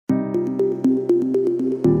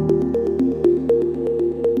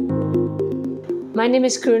My name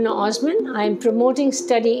is Karuna Ausman. I am promoting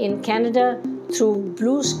study in Canada through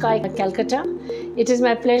Blue Sky Calcutta. It is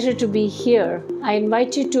my pleasure to be here. I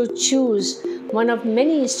invite you to choose one of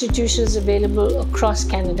many institutions available across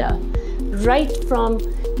Canada, right from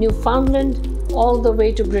Newfoundland all the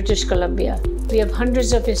way to British Columbia. We have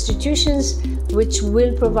hundreds of institutions which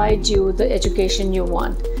will provide you the education you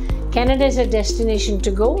want. Canada is a destination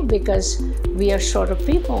to go because we are short of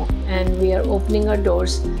people and we are opening our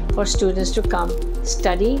doors for students to come,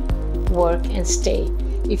 study, work, and stay.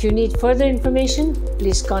 If you need further information,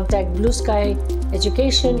 please contact Blue Sky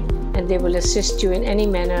Education and they will assist you in any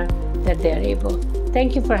manner that they are able.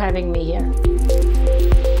 Thank you for having me here.